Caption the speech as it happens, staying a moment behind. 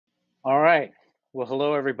All right. Well,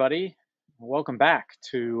 hello, everybody. Welcome back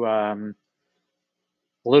to a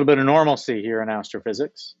little bit of normalcy here in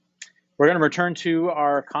astrophysics. We're going to return to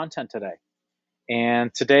our content today.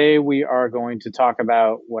 And today we are going to talk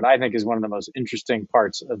about what I think is one of the most interesting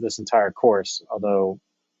parts of this entire course, although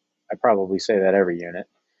I probably say that every unit,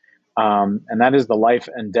 and that is the life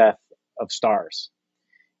and death of stars.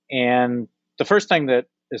 And the first thing that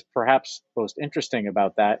is perhaps most interesting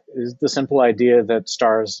about that is the simple idea that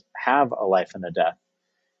stars have a life and a death.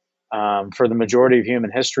 For the majority of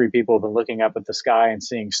human history, people have been looking up at the sky and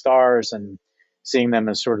seeing stars and seeing them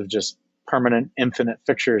as sort of just permanent, infinite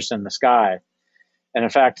fixtures in the sky. And in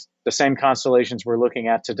fact, the same constellations we're looking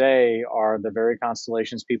at today are the very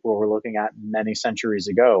constellations people were looking at many centuries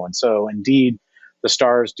ago. And so, indeed, the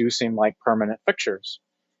stars do seem like permanent fixtures.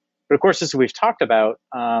 But of course, as we've talked about,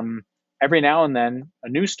 every now and then a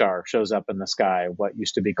new star shows up in the sky, what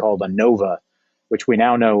used to be called a nova, which we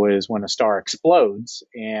now know is when a star explodes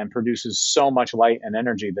and produces so much light and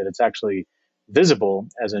energy that it's actually visible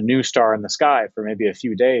as a new star in the sky for maybe a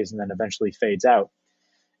few days and then eventually fades out.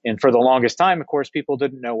 And for the longest time, of course, people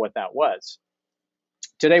didn't know what that was.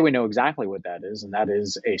 Today, we know exactly what that is, and that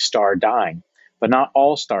is a star dying. But not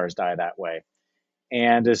all stars die that way.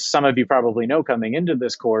 And as some of you probably know coming into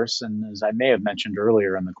this course, and as I may have mentioned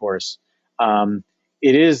earlier in the course, um,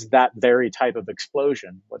 it is that very type of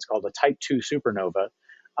explosion, what's called a type 2 supernova,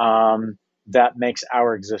 that makes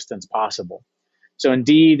our existence possible. So,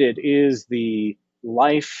 indeed, it is the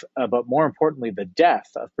life, but more importantly, the death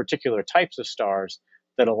of particular types of stars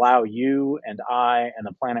that allow you and I and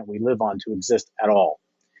the planet we live on to exist at all.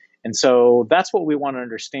 And so that's what we want to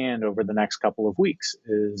understand over the next couple of weeks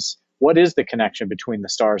is what is the connection between the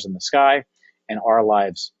stars in the sky and our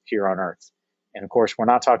lives here on Earth? And of course, we're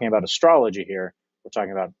not talking about astrology here. We're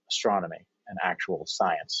talking about astronomy and actual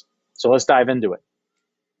science. So let's dive into it.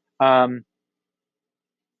 Um,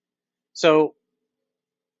 so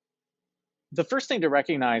the first thing to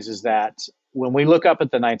recognize is that when we look up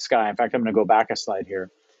at the night sky, in fact, I'm going to go back a slide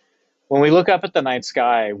here. When we look up at the night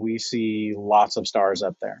sky, we see lots of stars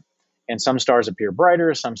up there. And some stars appear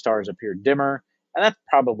brighter, some stars appear dimmer. And that's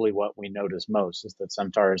probably what we notice most is that some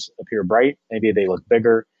stars appear bright, maybe they look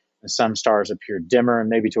bigger, and some stars appear dimmer, and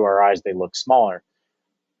maybe to our eyes they look smaller.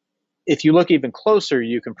 If you look even closer,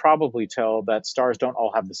 you can probably tell that stars don't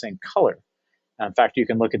all have the same color. In fact, you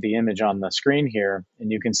can look at the image on the screen here,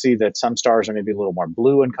 and you can see that some stars are maybe a little more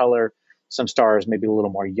blue in color, some stars maybe a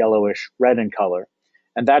little more yellowish red in color.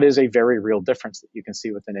 And that is a very real difference that you can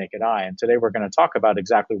see with the naked eye. And today we're going to talk about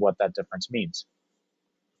exactly what that difference means.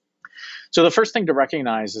 So the first thing to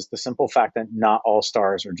recognize is the simple fact that not all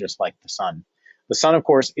stars are just like the sun. The sun, of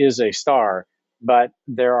course, is a star, but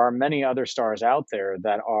there are many other stars out there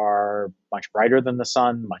that are much brighter than the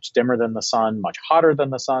sun, much dimmer than the sun, much hotter than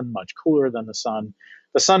the sun, much cooler than the sun.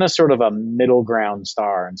 The sun is sort of a middle ground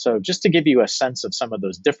star. And so just to give you a sense of some of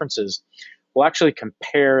those differences, we'll actually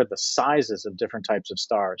compare the sizes of different types of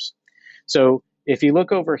stars. So if you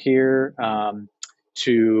look over here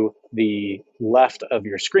to the left of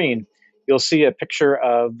your screen, you'll see a picture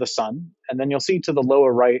of the sun, and then you'll see to the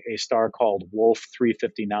lower right a star called Wolf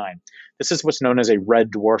 359. This is what's known as a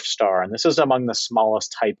red dwarf star, and this is among the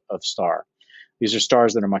smallest type of star. These are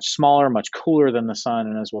stars that are much smaller, much cooler than the sun,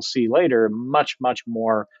 and as we'll see later, much, much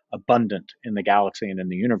more abundant in the galaxy and in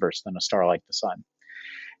the universe than a star like the sun.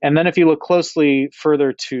 And then if you look closely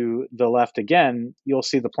further to the left again, you'll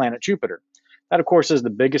see the planet Jupiter. That, of course, is the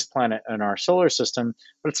biggest planet in our solar system,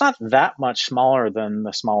 but it's not that much smaller than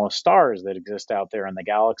the smallest stars that exist out there in the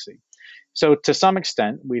galaxy. So to some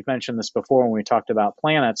extent, we've mentioned this before when we talked about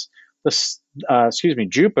planets,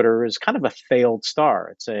 Jupiter is kind of a failed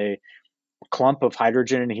star. It's a clump of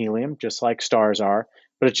hydrogen and helium, just like stars are,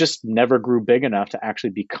 but it just never grew big enough to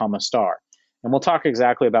actually become a star. And we'll talk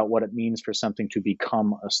exactly about what it means for something to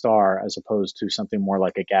become a star as opposed to something more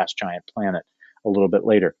like a gas giant planet a little bit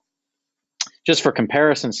later. Just for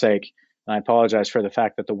comparison's sake, and I apologize for the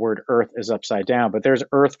fact that the word Earth is upside down, but there's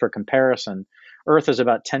Earth for comparison. Earth is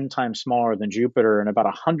about 10 times smaller than Jupiter and about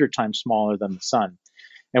 100 times smaller than the sun.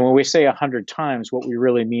 And when we say 100 times, what we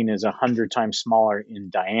really mean is 100 times smaller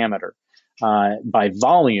in diameter. By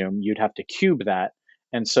volume, you'd have to cube that.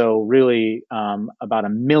 And so really about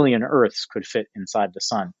 1,000,000 Earths could fit inside the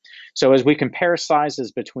sun. So as we compare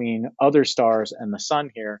sizes between other stars and the sun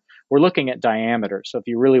here, we're looking at diameter. So if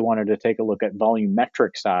you really wanted to take a look at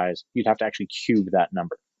volumetric size, you'd have to actually cube that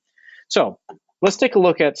number. So let's take a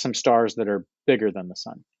look at some stars that are bigger than the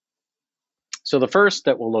sun. So the first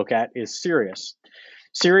that we'll look at is Sirius.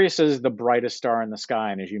 Sirius is the brightest star in the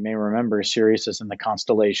sky. And as you may remember, Sirius is in the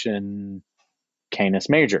constellation Canis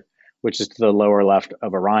Major, which is to the lower left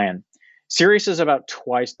of Orion. Sirius is about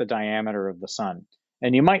twice the diameter of the sun.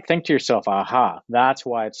 And you might think to yourself, aha, that's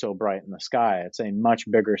why it's so bright in the sky. It's a much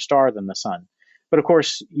bigger star than the sun. But of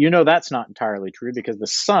course, you know that's not entirely true because the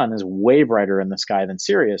sun is way brighter in the sky than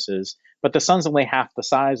Sirius is, but the sun's only half the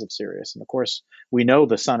size of Sirius. And of course, we know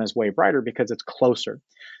the sun is way brighter because it's closer.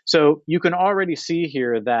 So you can already see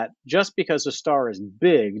here that just because a star is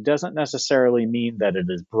big doesn't necessarily mean that it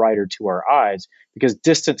is brighter to our eyes, because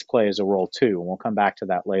distance plays a role too, and we'll come back to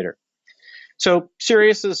that later. So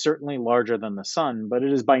Sirius is certainly larger than the sun, but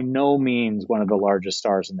it is by no means one of the largest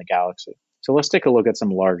stars in the galaxy. So let's take a look at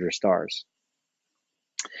some larger stars.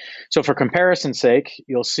 So for comparison's sake,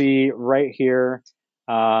 you'll see right here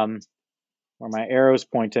where my arrow is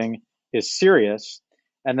pointing is Sirius.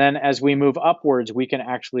 And then as we move upwards, we can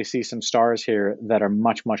actually see some stars here that are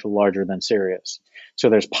much, much larger than Sirius.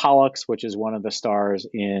 So there's Pollux, which is one of the stars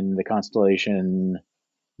in the constellation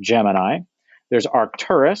Gemini. There's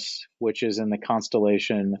Arcturus, which is in the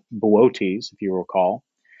constellation Boötes, if you recall.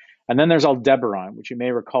 And then there's Aldebaran, which you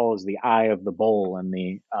may recall is the eye of the bull in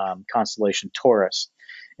the constellation Taurus.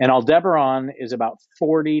 And Aldebaran is about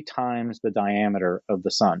 40 times the diameter of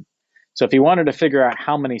the sun. So if you wanted to figure out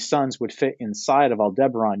how many suns would fit inside of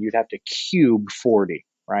Aldebaran, you'd have to cube 40,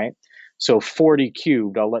 right? So 40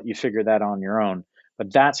 cubed, I'll let you figure that on your own.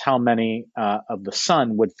 But that's how many of the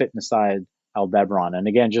sun would fit inside Aldebaran. And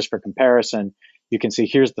again, just for comparison, you can see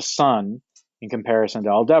here's the sun in comparison to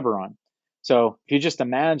Aldebaran. So if you just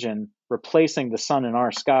imagine replacing the sun in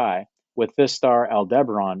our sky with this star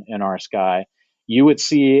Aldebaran in our sky, you would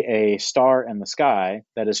see a star in the sky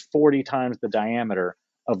that is 40 times the diameter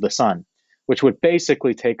of the sun, which would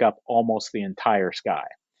basically take up almost the entire sky.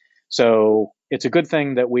 So it's a good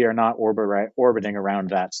thing that we are not orbiting around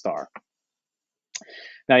that star.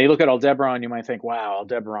 Now, you look at Aldebaran, you might think, wow,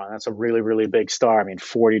 Aldebaran, that's a really, really big star. I mean,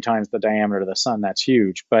 40 times the diameter of the sun, that's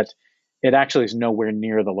huge. But it actually is nowhere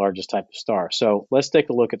near the largest type of star. So let's take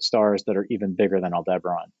a look at stars that are even bigger than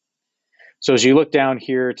Aldebaran. So as you look down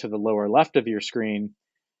here to the lower left of your screen,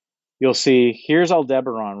 you'll see here's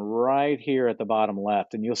Aldebaran right here at the bottom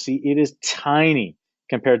left. And you'll see it is tiny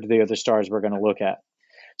compared to the other stars we're going to look at.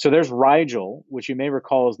 So there's Rigel, which you may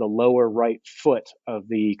recall is the lower right foot of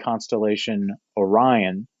the constellation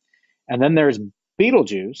Orion. And then there's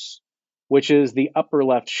Betelgeuse, which is the upper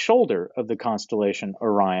left shoulder of the constellation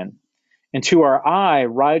Orion. And to our eye,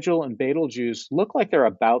 Rigel and Betelgeuse look like they're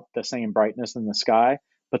about the same brightness in the sky,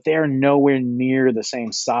 but they are nowhere near the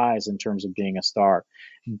same size in terms of being a star.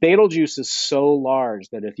 Betelgeuse is so large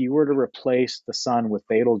that if you were to replace the sun with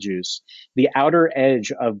Betelgeuse, the outer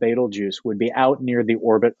edge of Betelgeuse would be out near the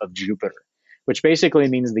orbit of Jupiter, which basically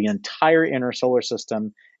means the entire inner solar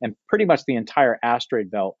system and pretty much the entire asteroid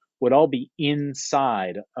belt would all be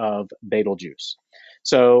inside of Betelgeuse.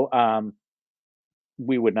 So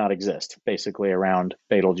we would not exist basically around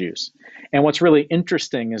Betelgeuse. And what's really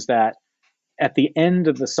interesting is that at the end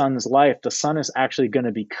of the sun's life, the sun is actually going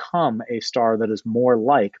to become a star that is more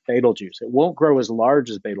like Betelgeuse. It won't grow as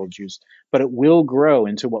large as Betelgeuse, but it will grow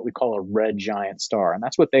into what we call a red giant star. And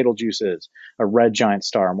that's what Betelgeuse is, a red giant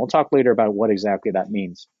star. And we'll talk later about what exactly that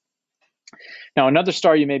means. Now, another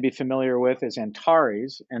star you may be familiar with is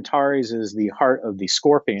Antares. Antares is the heart of the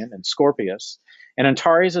scorpion and Scorpius. And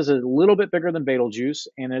Antares is a little bit bigger than Betelgeuse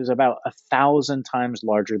and is about 1,000 times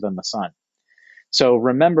larger than the sun. So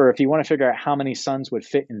remember, if you want to figure out how many suns would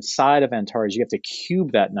fit inside of Antares, you have to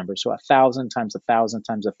cube that number. So 1,000 times 1,000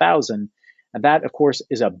 times 1,000. And that, of course,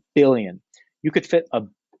 is a billion. You could fit a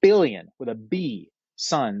billion with a B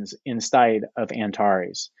suns inside of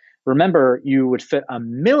Antares. Remember, you would fit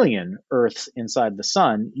 1,000,000 Earths inside the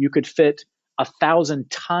sun. You could fit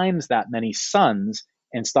 1,000 times that many suns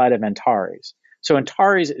inside of Antares. So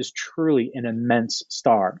Antares is truly an immense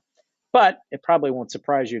star. But it probably won't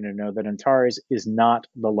surprise you to know that Antares is not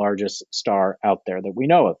the largest star out there that we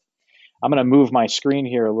know of. I'm going to move my screen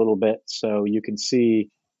here a little bit so you can see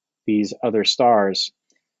these other stars.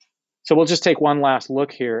 So we'll just take one last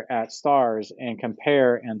look here at stars and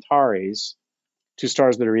compare Antares to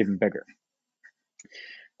stars that are even bigger.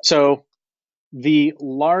 So the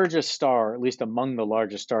largest star, at least among the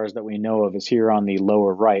largest stars that we know of, is here on the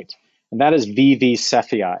lower right, and that is VV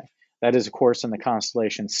Cephei. That is, of course, in the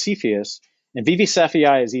constellation Cepheus. And VV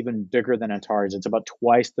Cephei is even bigger than Antares. It's about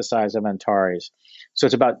twice the size of Antares. So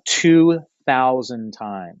it's about 2,000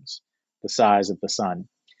 times the size of the sun.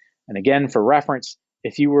 And again, for reference,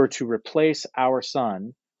 if you were to replace our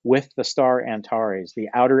sun with the star Antares, the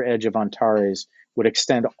outer edge of Antares would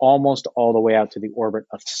extend almost all the way out to the orbit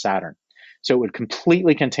of Saturn. So it would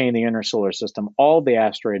completely contain the inner solar system, all the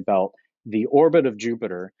asteroid belt, the orbit of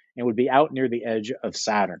Jupiter, and would be out near the edge of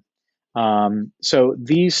Saturn. So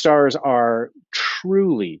these stars are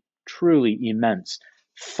truly, truly immense,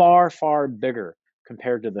 far, far bigger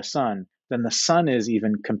compared to the sun than the sun is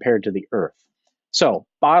even compared to the Earth. So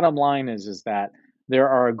bottom line is that there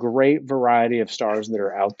are a great variety of stars that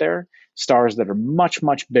are out there, stars that are much,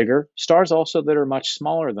 much bigger, stars also that are much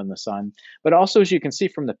smaller than the sun, but also, as you can see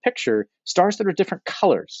from the picture, stars that are different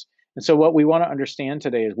colors. And so what we want to understand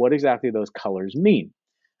today is what exactly those colors mean.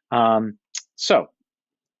 So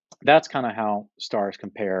that's kind of how stars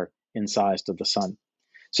compare in size to the sun.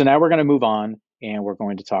 So now we're going to move on and we're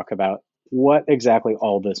going to talk about what exactly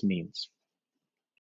all this means.